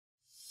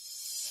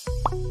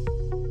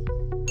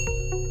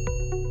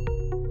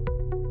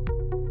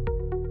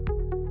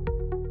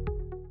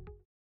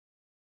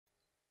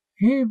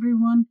Hey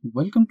everyone,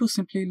 welcome to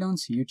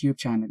Simplilearn's YouTube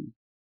channel.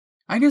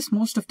 I guess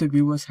most of the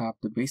viewers have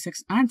the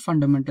basics and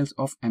fundamentals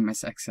of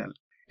MS Excel.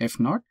 If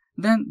not,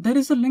 then there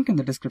is a link in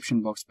the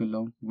description box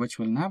below which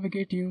will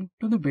navigate you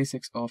to the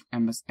basics of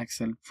MS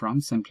Excel from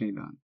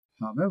Simplilearn.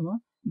 However,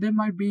 there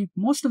might be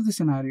most of the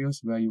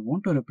scenarios where you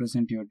want to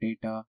represent your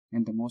data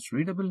in the most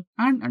readable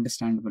and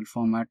understandable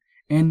format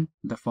in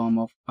the form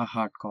of a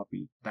hard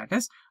copy, that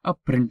is, a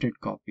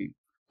printed copy.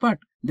 But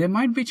there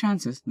might be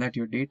chances that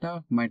your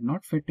data might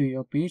not fit to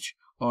your page,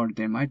 or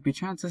there might be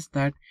chances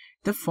that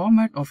the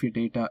format of your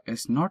data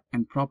is not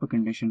in proper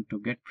condition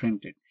to get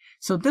printed.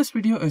 So this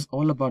video is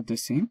all about the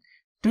same.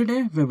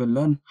 Today we will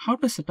learn how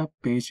to set up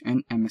page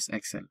in MS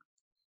Excel.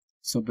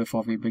 So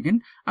before we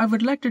begin, I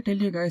would like to tell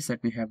you guys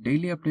that we have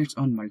daily updates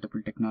on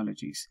multiple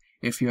technologies.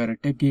 If you are a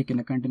tech geek in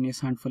a continuous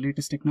hunt for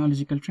latest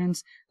technological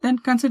trends, then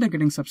consider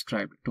getting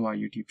subscribed to our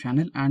YouTube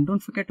channel and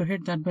don't forget to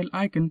hit that bell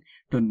icon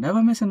to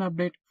never miss an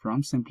update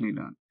from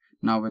Simplilearn.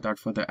 Now without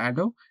further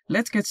ado,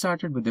 let's get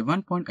started with the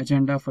one-point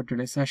agenda for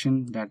today's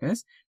session, that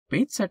is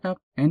page setup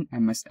in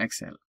MS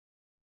Excel.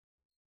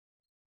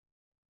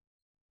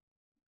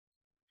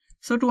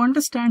 So to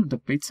understand the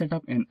page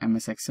setup in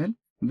MS Excel,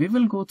 we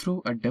will go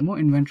through a demo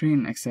inventory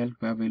in Excel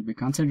where we'll be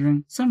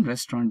considering some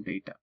restaurant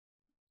data.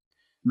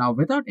 Now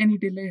without any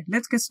delay,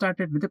 let's get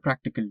started with the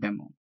practical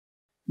demo.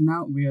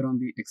 Now we are on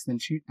the Excel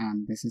sheet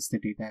and this is the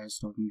data I was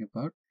talking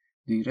about.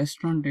 The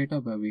restaurant data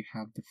where we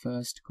have the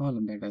first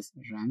column, that is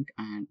rank,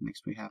 and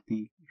next we have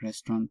the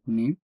restaurant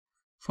name.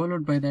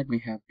 Followed by that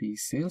we have the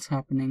sales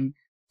happening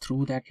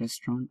through that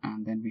restaurant,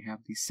 and then we have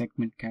the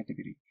segment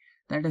category.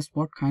 That is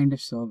what kind of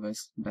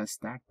service does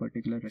that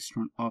particular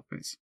restaurant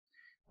offers.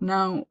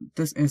 Now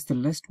this is the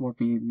list what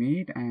we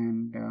made,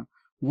 and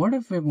what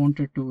if we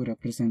wanted to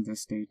represent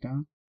this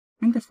data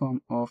in the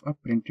form of a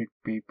printed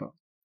paper,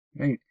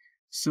 right?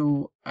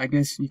 So I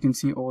guess you can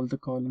see all the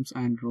columns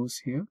and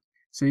rows here.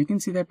 So you can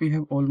see that we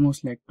have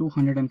almost like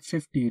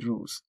 250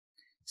 rows.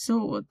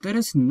 So there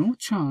is no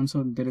chance,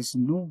 or there is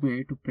no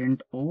way to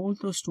print all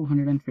those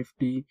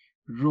 250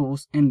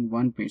 rows in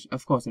one page.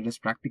 Of course it is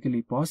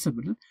practically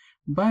possible,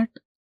 but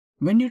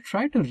when you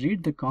try to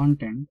read the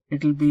content,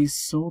 it will be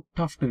so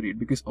tough to read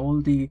because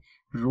all the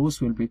rows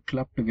will be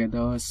clubbed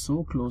together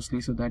so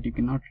closely so that you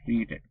cannot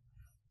read it.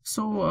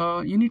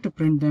 So you need to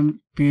print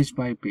them page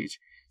by page.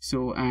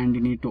 So, and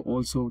you need to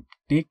also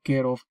take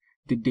care of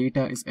the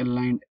data is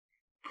aligned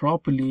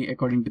properly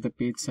according to the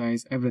page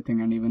size, everything,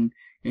 and even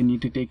you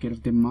need to take care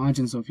of the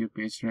margins of your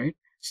page, right?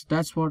 So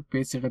that's what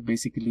page setup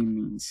basically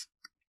means.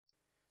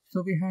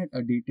 So we had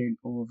a detailed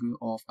overview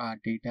of our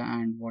data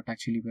and what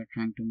actually we're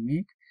trying to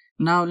make.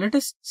 Now let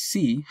us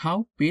see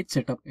how page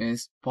setup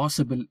is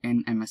possible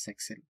in MS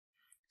Excel.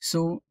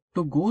 So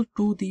to go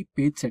to the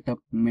page setup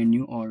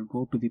menu or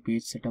go to the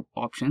page setup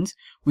options,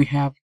 we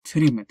have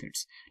three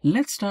methods.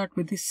 Let's start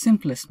with the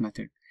simplest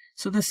method.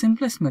 So the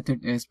simplest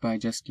method is by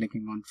just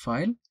clicking on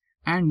File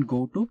and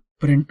go to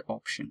Print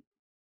option.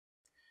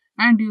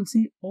 And you'll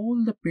see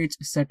all the page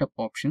setup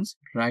options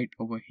right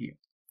over here.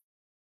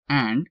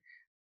 And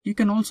you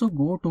can also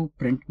go to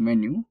Print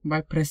menu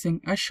by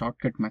pressing a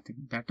shortcut method,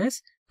 that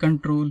is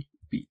Ctrl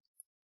P.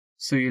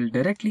 So you'll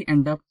directly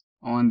end up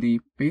on the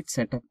page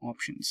setup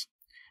options.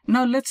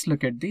 Now let's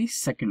look at the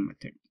second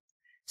method.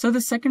 So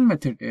the second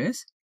method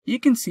is, you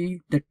can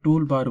see the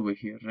toolbar over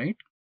here, right?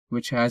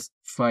 Which has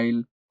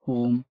File,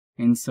 Home,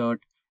 Insert,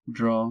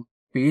 Draw,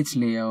 Page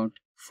Layout,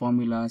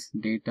 Formulas,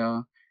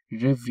 Data,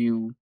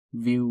 Review,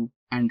 View,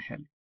 and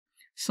Help.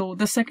 So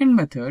the second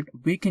method,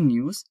 we can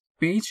use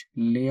Page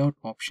Layout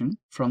option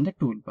from the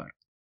toolbar.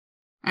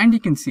 And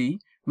you can see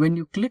when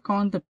you click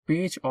on the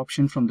page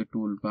option from the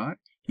toolbar,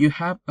 you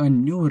have a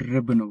new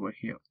ribbon over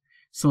here.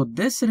 So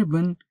this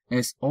ribbon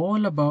is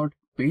all about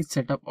page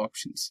setup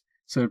options.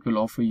 So it will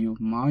offer you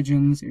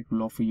margins, it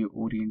will offer you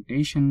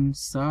orientation,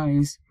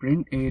 size,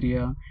 print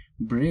area,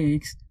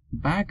 breaks,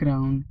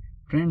 background,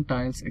 print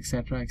tiles,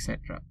 etc.,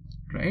 etc.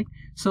 Right?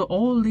 So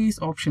all these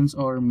options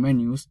or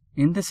menus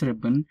in this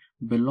ribbon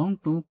belong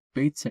to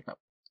page setup.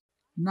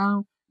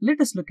 Now let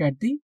us look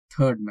at the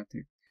third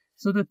method.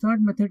 So the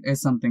third method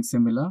is something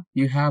similar.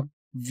 You have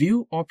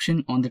View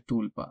option on the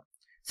toolbar.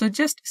 So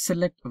just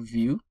select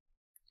View,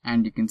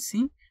 and you can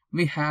see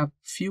we have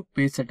few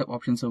page setup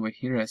options over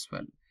here as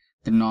well.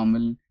 The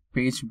normal,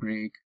 page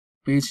break,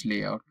 page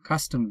layout,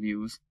 custom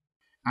views,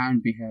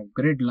 and we have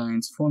grid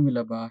lines,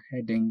 formula bar,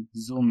 heading,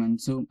 zoom in,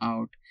 zoom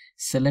out,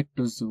 select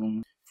to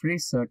zoom,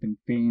 freeze certain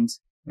panes,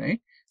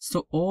 right?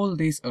 So all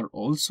these are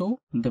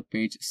also the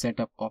page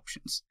setup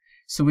options.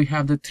 So we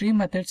have the three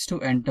methods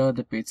to enter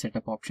the page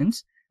setup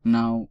options.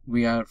 Now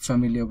we are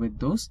familiar with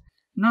those.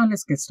 Now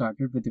let's get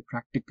started with the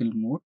practical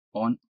mode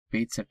on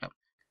page setup.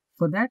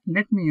 For that,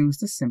 let me use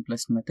the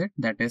simplest method,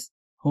 that is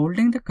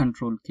holding the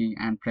Control key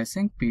and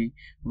pressing P,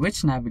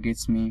 which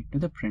navigates me to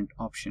the print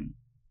option.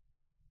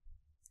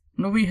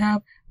 Now we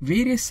have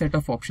various set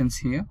of options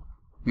here.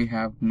 We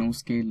have no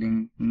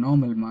scaling,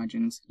 normal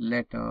margins,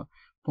 letter,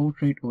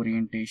 portrait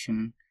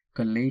orientation,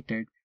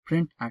 collated,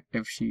 print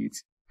active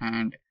sheets,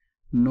 and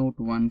Note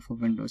 1 for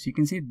Windows. You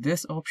can see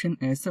this option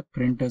is the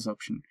printers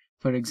option.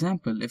 For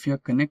example, if you're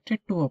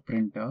connected to a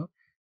printer,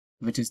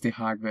 which is the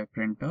hardware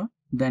printer,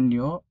 then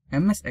your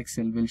MS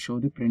Excel will show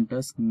the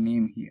printer's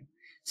name here.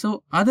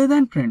 So other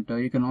than printer,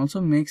 you can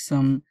also make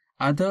some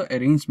other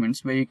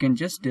arrangements where you can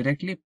just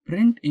directly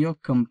print your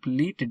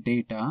complete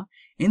data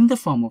in the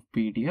form of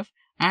PDF,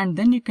 and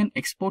then you can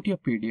export your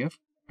PDF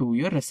to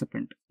your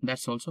recipient.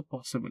 That's also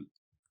possible.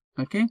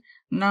 Okay,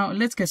 now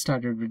let's get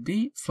started with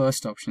the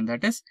first option,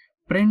 that is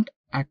print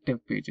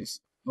active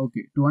pages.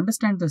 Okay, to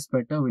understand this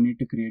better, we need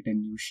to create a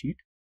new sheet.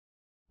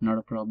 Not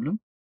a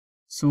problem.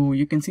 So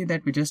you can see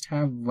that we just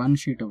have one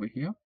sheet over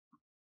here.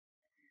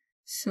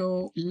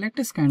 So let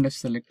us kind of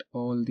select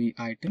all the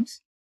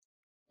items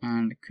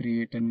and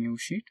create a new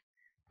sheet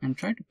and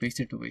try to paste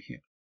it over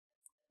here.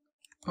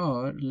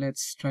 Or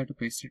let's try to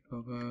paste it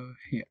over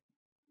here.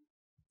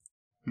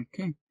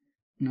 Okay,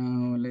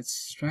 now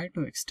let's try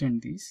to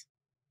extend these.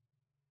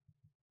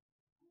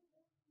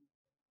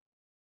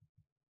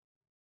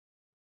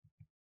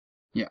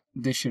 Yeah,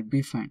 this should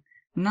be fine.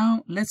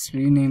 Now let's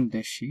rename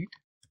this sheet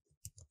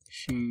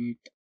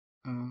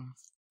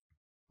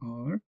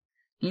or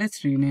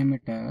let's rename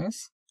it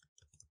as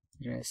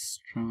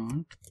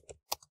restaurant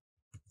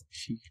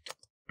sheet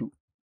 2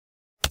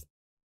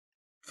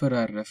 for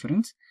our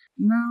reference.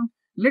 Now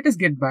let us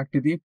get back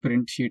to the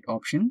print sheet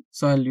option.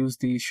 So I'll use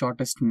the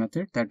shortest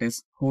method, that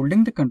is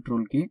holding the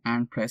control key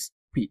and press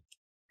P.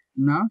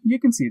 Now you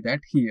can see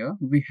that here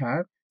we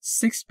have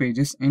 6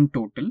 pages in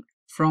total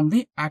from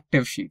the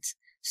active sheets.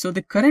 So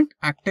the current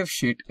active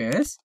sheet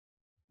is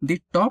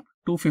the top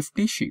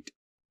 250 sheet.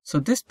 So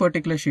this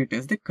particular sheet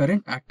is the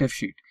current active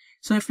sheet.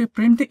 So if we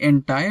print the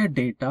entire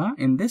data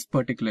in this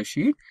particular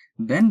sheet,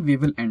 then we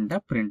will end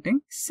up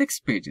printing 6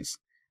 pages.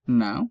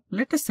 Now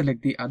let us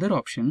select the other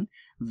option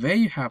where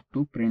you have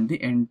to print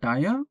the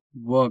entire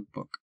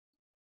workbook.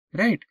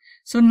 Right.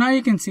 So now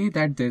you can see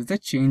that there is a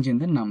change in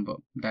the number,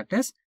 that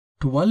is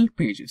 12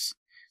 pages.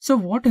 So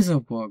what is a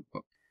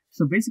workbook?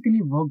 So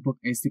basically workbook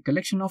is the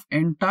collection of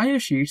entire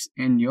sheets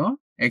in your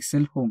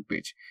Excel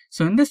homepage.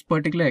 So in this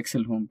particular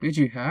Excel homepage,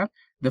 you have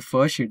the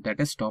first sheet, that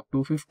is top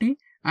 250,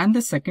 and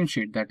the second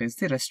sheet, that is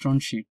the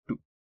restaurant sheet 2,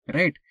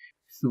 right?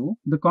 So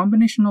the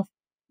combination of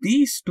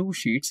these two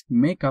sheets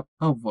make up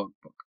a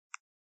workbook.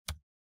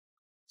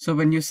 So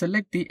when you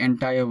select the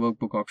entire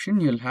workbook option,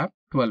 you'll have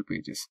 12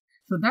 pages.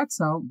 So that's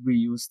how we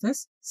use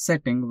this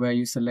setting where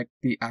you select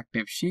the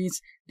active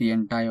sheets, the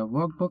entire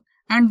workbook,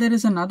 and there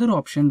is another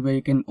option where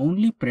you can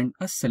only print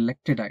a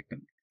selected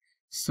item.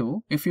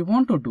 So if you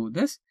want to do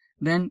this,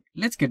 then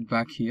let's get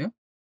back here.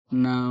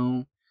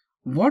 Now,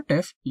 what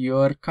if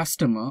your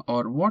customer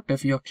or what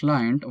if your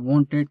client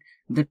wanted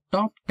the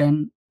top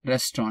 10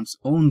 restaurants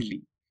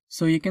only?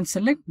 So you can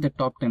select the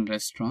top 10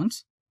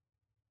 restaurants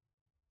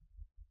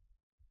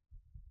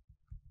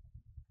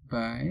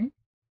by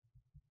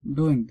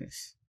doing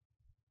this.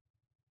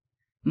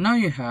 Now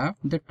you have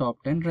the top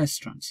 10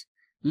 restaurants.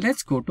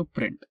 Let's go to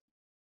print.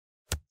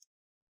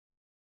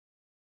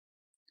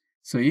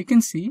 So you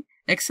can see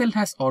Excel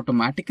has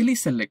automatically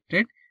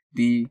selected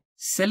the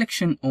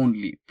selection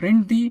only,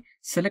 print the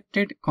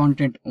selected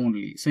content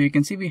only. So you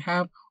can see we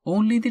have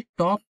only the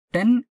top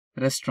 10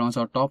 restaurants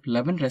or top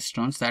 11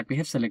 restaurants that we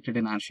have selected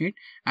in our sheet,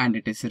 and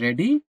it is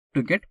ready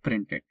to get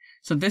printed.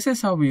 So this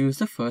is how we use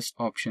the first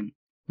option.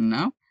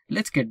 Now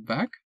let's get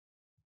back.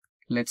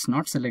 Let's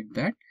not select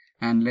that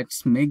and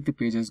let's make the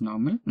pages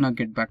normal. Now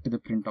get back to the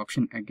print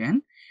option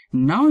again.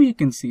 Now you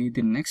can see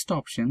the next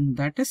option,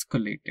 that is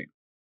collated.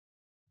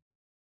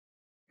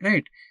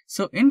 Right.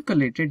 So in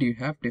collated you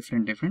have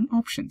different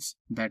options,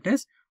 that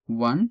is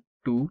 1,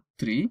 2,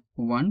 3,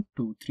 1,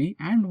 2, 3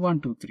 and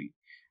 1, 2, 3.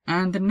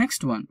 And the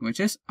next one, which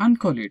is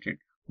uncollated,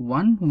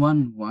 1,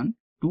 1, 1,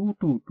 2,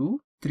 2,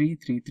 2, 3,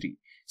 3, 3.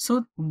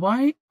 So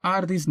why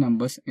are these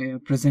numbers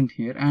present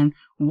here, and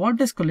what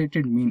does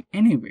collated mean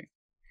anyway?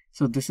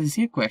 So this is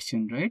your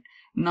question, right?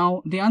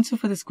 Now the answer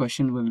for this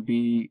question will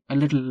be a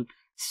little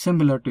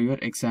similar to your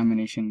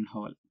examination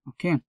hall.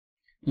 Okay.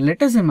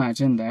 Let us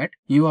imagine that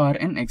you are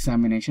in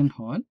examination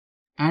hall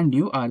and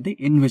you are the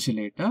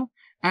invigilator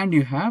and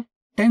you have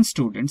 10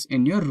 students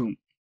in your room.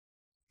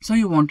 So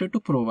you wanted to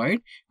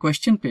provide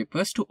question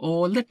papers to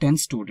all the 10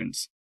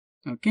 students.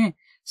 Okay.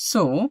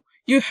 So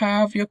you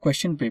have your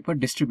question paper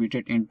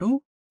distributed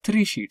into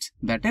 3 sheets.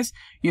 That is,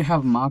 you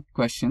have marked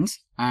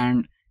questions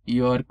and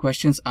your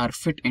questions are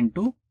fit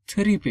into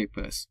 3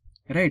 papers.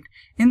 Right.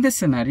 In this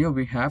scenario,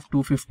 we have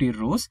 250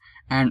 rows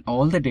and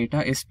all the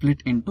data is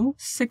split into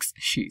 6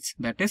 sheets.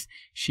 That is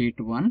sheet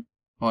 1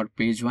 or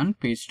page 1,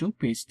 page 2,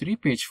 page 3,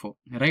 page 4.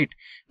 Right.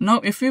 Now,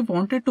 if we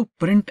wanted to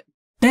print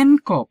 10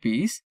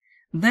 copies,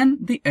 then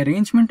the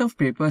arrangement of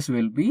papers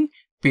will be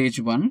page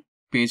 1,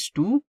 page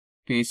 2,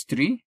 page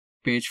 3,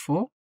 page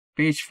 4,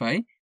 page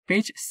 5,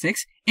 page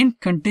 6 in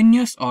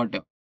continuous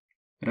order.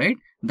 Right.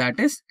 That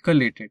is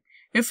collated.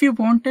 If you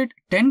wanted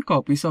 10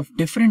 copies of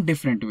different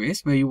ways,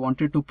 where you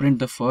wanted to print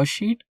the first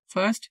sheet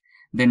first,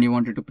 then you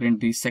wanted to print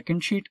the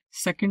second sheet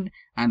second,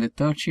 and the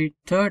third sheet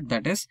third,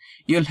 that is,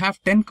 you'll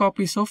have 10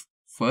 copies of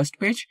first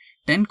page,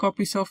 10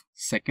 copies of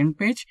second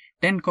page,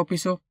 10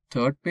 copies of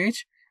third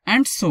page,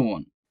 and so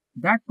on.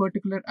 That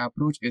particular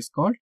approach is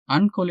called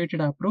uncollated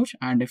approach,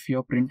 and if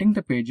you're printing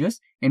the pages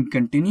in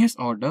continuous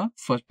order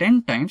for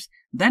 10 times,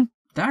 then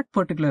that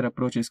particular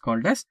approach is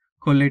called as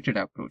collated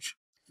approach.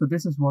 So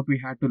this is what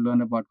we had to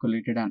learn about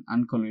collated and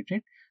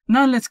uncollated.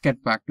 Now let's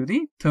get back to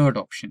the third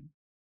option.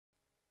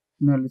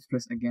 Now let's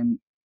press again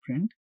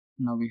print.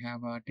 Now we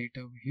have our data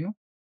over here.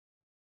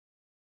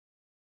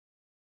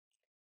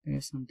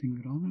 There's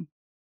something wrong.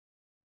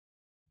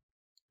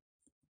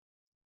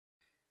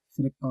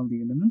 Select all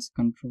the elements,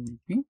 Control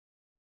P.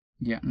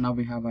 Yeah, now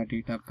we have our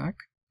data back.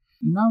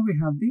 Now we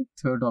have the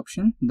third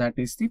option, that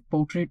is the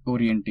portrait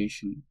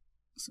orientation.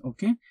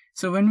 Okay,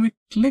 so when we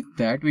click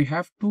that, we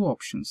have two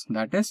options,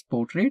 that is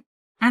portrait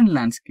and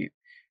landscape.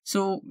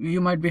 So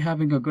you might be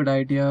having a good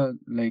idea,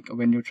 like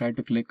when you try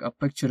to click a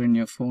picture in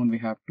your phone, we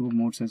have two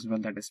modes as well,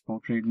 that is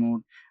portrait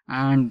mode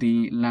and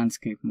the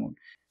landscape mode.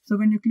 So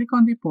when you click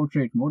on the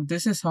portrait mode,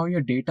 this is how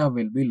your data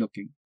will be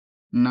looking.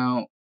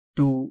 Now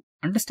to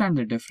understand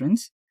the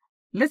difference,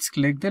 let's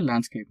click the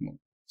landscape mode.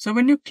 So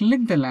when you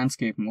click the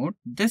landscape mode,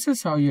 this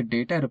is how your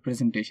data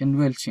representation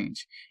will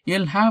change.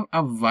 You'll have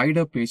a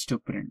wider page to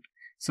print.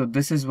 So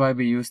this is why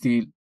we use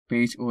the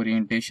page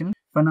orientation.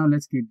 For now,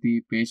 let's keep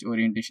the page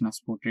orientation as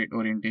portrait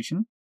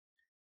orientation.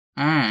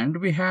 And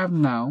we have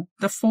now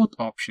the fourth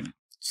option.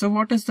 So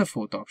what is the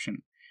fourth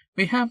option?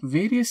 We have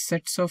various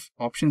sets of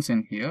options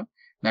in here,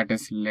 that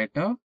is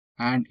letter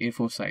and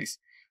A4 size.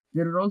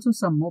 There are also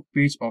some more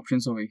page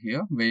options over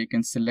here where you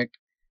can select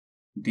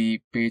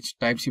the page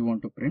types you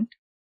want to print.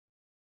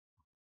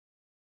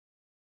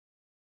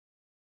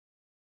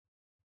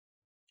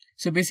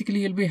 So basically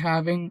you'll be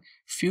having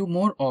few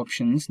more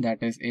options,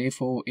 that is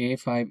A4,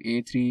 A5,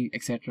 A3,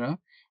 etc.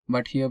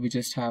 But here we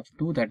just have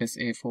two, that is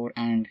A4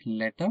 and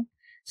letter.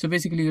 So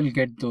basically you'll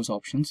get those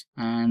options,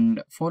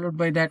 and followed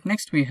by that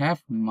next we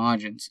have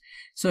margins.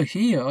 So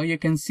here you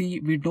can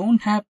see we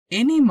don't have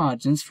any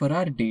margins for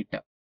our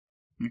data.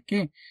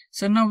 Okay,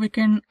 so now we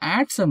can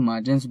add some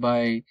margins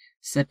by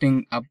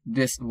setting up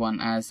this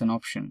one as an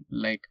option,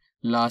 like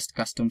last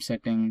custom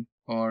setting,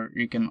 or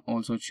you can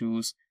also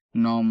choose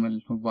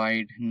normal,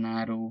 wide,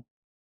 narrow,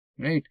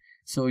 right?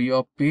 So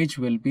your page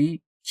will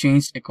be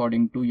changed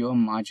according to your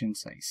margin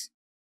size.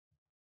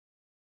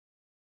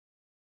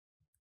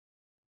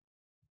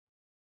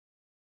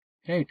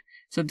 Right,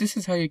 so this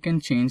is how you can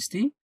change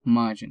the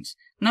margins.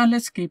 Now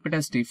let's keep it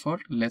as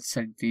default. Let's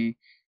set the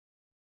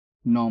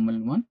normal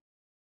one.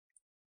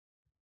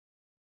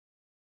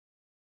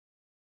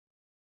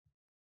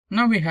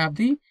 Now we have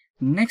the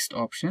next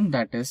option,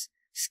 that is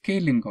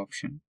scaling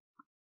option.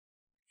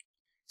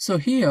 So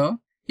here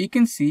you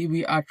can see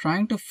we are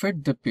trying to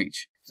fit the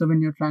page. So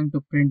when you're trying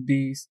to print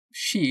these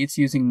sheets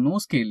using no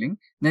scaling,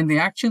 then the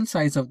actual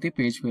size of the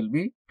page will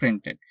be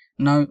printed.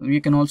 Now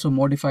you can also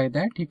modify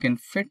that. You can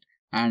fit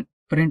and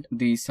print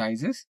these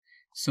sizes.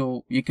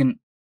 So you can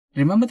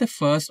remember the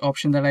first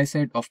option that I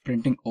said of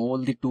printing all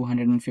the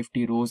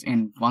 250 rows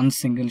in one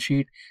single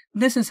sheet.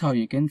 This is how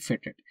you can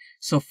fit it.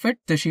 So fit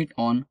the sheet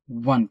on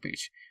one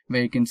page,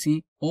 where you can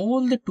see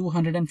all the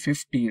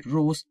 250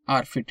 rows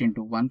are fit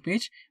into one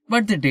page,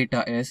 but the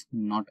data is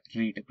not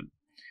readable.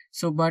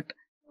 So but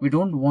we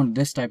don't want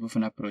this type of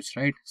an approach,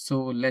 right?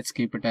 So let's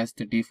keep it as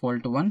the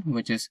default one,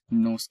 which is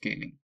no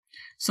scaling.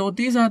 So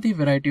these are the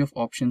variety of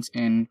options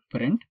in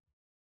print.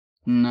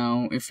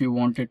 Now, if you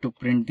wanted to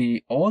print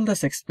all the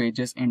 6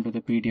 pages into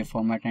the PDF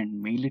format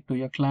and mail it to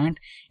your client,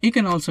 you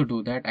can also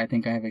do that. I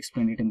think I have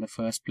explained it in the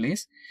first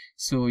place.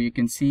 So you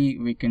can see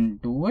we can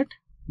do it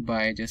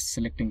by just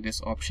selecting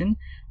this option,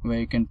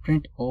 where you can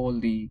print all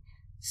the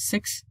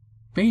 6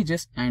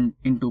 pages and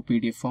into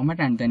PDF format,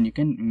 and then you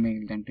can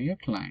mail them to your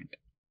client.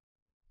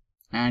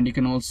 And you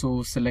can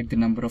also select the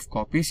number of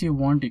copies you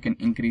want. You can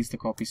increase the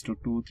copies to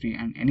 2, 3,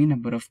 and any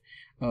number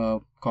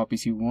of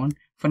copies you want.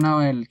 For now,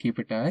 I'll keep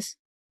it as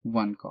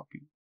 1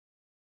 copy.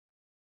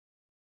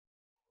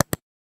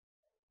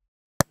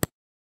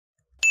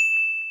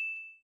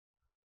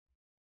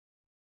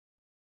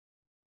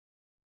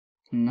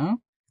 Now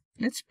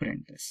let's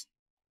print this.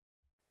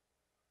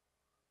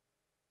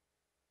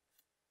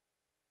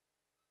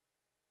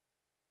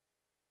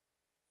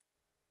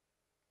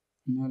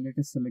 Now let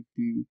us select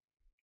the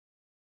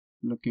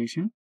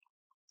location,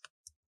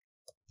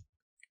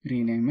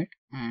 rename it,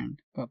 and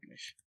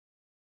publish.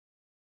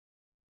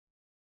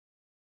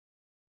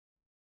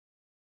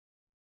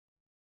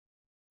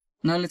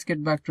 Now let's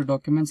get back to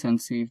documents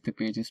and see if the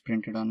page is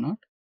printed or not.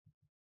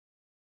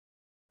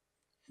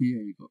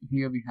 Here you go.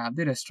 Here we have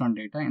the restaurant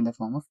data in the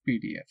form of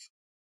PDF.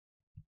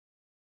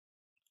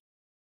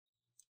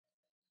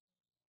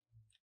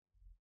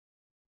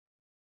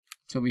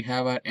 So we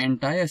have our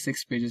entire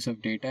 6 pages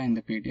of data in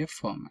the PDF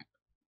format.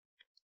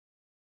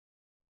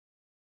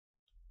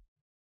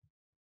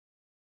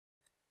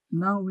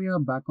 Now we are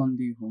back on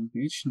the home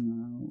page.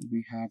 Now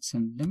we had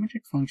some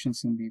limited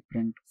functions in the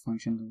print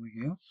function over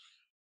here.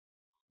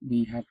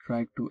 We had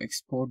tried to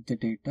export the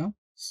data.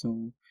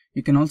 So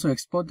you can also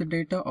export the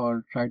data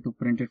or try to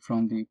print it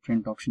from the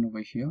print option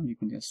over here. You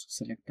can just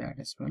select that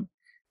as well.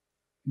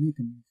 Make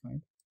a new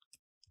file,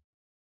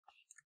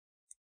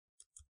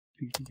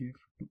 PDF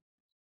to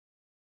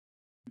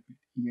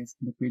Yes,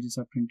 the pages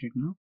are printed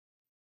now.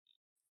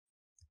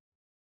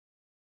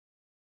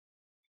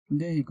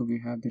 There you go,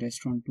 we have the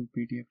restaurant 2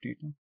 PDF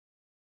data.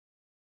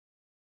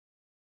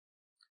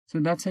 So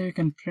that's how you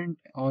can print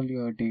all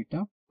your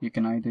data. You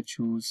can either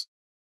choose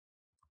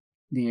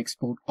the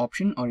export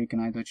option or you can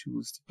either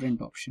choose the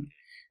print option.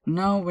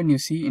 Now when you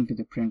see into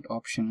the print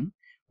option,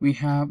 we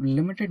have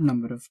limited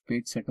number of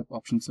page setup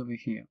options over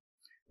here.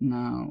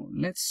 Now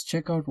let's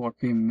check out what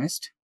we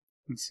missed.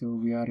 So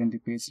we are in the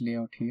page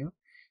layout here.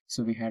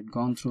 So we had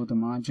gone through the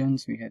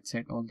margins, we had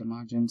set all the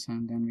margins,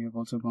 and then we have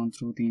also gone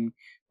through the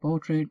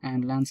portrait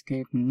and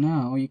landscape.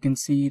 Now you can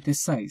see the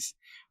size.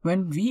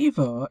 When we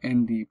were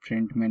in the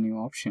print menu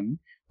option,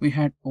 we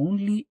had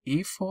only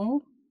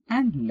A4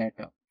 and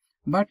letter.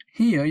 But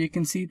here you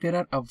can see there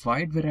are a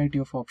wide variety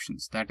of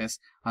options. That is,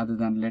 other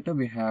than letter,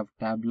 we have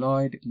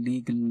tabloid,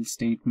 legal,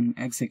 statement,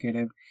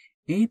 executive,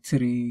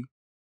 A3,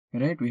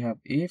 right? We have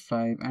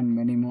A5 and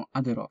many more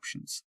other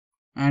options.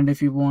 And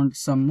if you want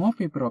some more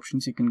paper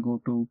options, you can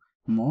go to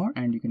more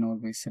and you can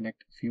always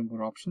select a few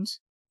more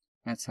options.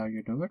 That's how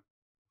you do it.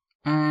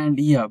 And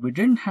yeah, we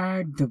didn't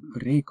have the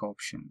break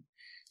option.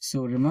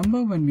 So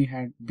remember when we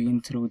had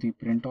been through the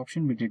print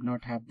option, we did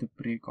not have the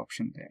break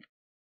option there.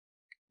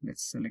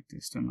 Let's select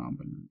this to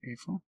normal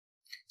A4.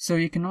 So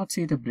you cannot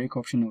see the break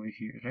option over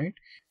here, right?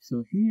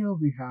 So here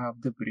we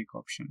have the break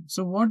option.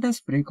 So what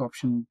does break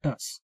option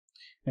does?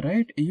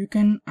 Right? You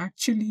can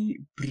actually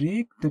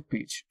break the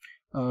page.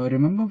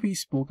 Remember we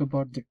spoke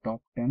about the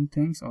top 10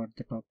 things or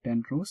the top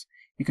 10 rows.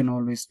 You can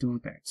always do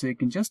that. So you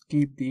can just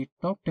keep the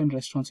top 10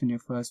 restaurants in your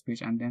first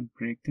page and then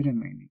break the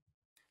remaining.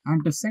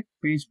 And to set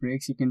page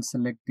breaks, you can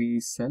select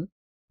the cell.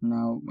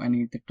 Now I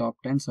need the top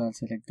 10, so I'll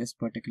select this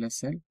particular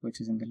cell,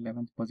 which is in the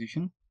 11th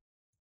position.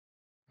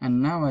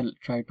 And now I'll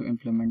try to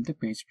implement the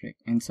page break.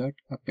 Insert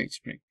a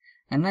page break.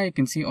 And now you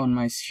can see on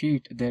my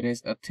sheet, there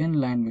is a thin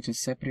line which is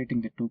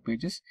separating the two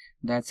pages.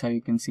 That's how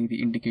you can see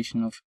the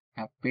indication of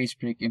a page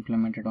break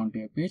implemented onto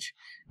your page.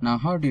 Now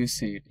how do you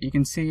see it? You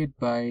can see it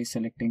by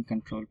selecting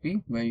Ctrl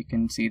P, where you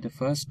can see the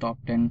first top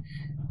 10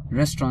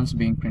 restaurants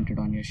being printed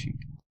on your sheet.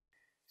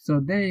 So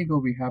there you go,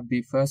 we have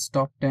the first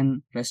top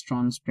 10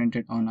 restaurants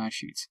printed on our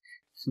sheets.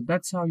 So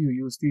that's how you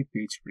use the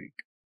page break.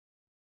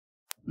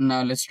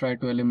 Now let's try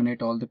to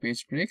eliminate all the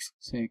page breaks.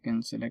 So you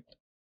can select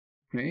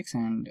breaks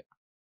and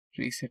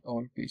reset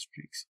all page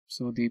breaks.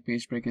 So the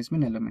page break has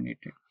been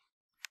eliminated.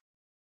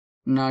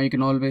 Now you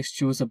can always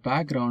choose a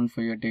background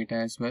for your data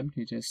as well.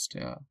 You just,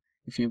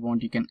 if you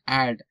want, you can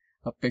add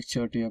a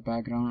picture to your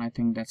background. I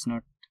think that's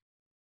not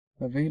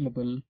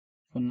available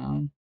for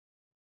now.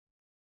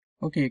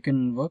 Okay, you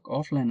can work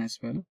offline as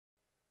well.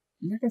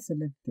 Let us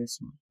select this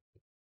one.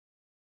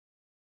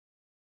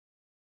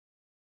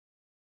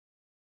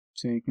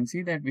 So you can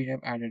see that we have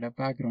added a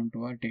background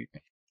to our data.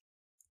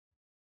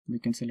 We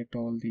can select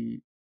all the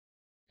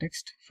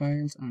text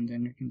files and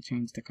then we can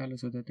change the color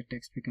so that the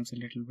text becomes a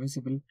little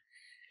visible.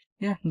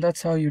 Yeah,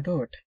 that's how you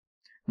do it.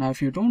 Now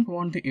if you don't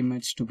want the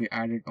image to be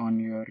added on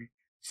your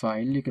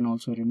file, you can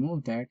also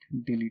remove that,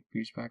 delete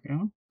page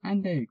background,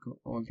 and there you go,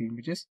 all the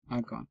images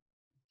are gone.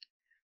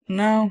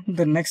 Now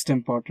the next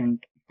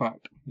important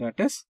part, that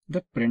is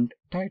the print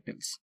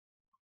titles.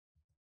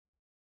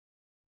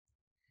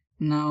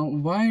 Now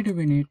why do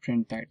we need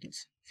print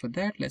titles? For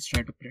that, let's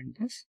try to print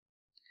this.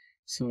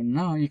 So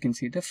now you can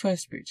see the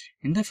first page.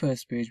 In the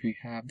first page we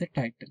have the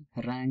title,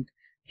 rank,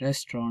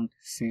 restaurant,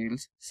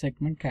 sales,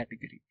 segment,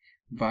 category.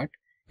 But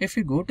if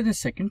you go to the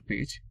second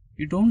page,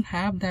 you don't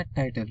have that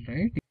title,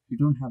 right? You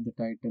don't have the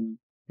title,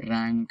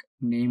 rank,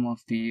 name of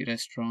the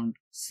restaurant,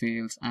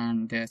 sales,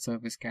 and their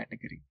service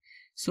category.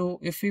 So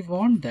if we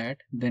want that,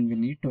 then we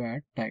need to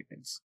add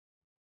titles.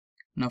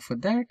 Now for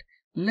that,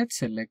 let's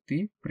select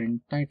the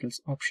print titles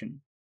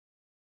option.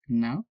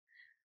 Now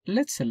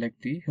let's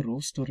select the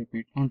rows to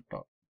repeat on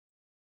top.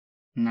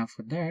 Now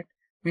for that,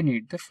 we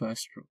need the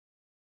first row.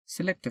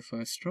 Select the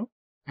first row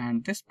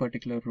and this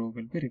particular row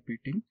will be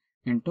repeating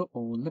into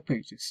all the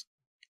pages.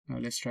 Now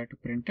let's try to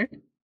print it.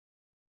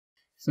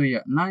 So yeah,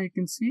 now you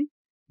can see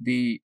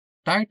the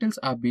titles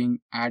are being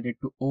added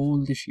to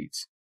all the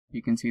sheets.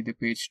 You can see the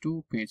page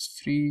 2, page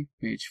 3,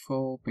 page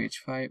 4,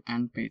 page 5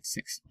 and page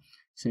 6.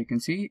 So you can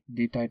see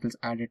the titles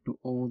added to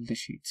all the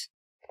sheets.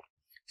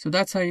 So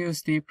that's how you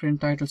use the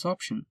print titles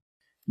option.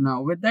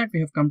 Now with that, we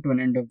have come to an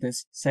end of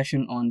this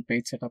session on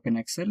page setup in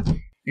Excel.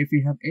 If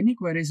you have any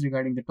queries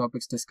regarding the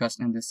topics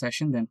discussed in this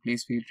session, then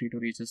please feel free to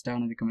reach us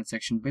down in the comment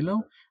section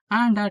below,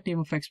 and our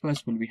team of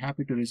experts will be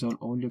happy to resolve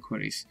all your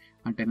queries.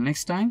 Until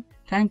next time,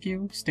 thank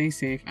you, stay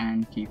safe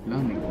and keep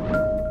learning.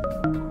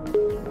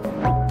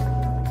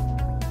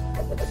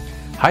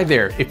 Hi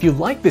there, if you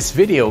like this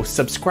video,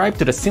 subscribe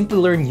to the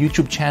Simplilearn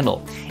YouTube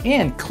channel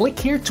and click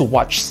here to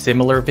watch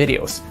similar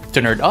videos.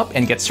 To nerd up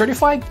and get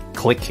certified,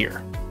 click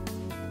here.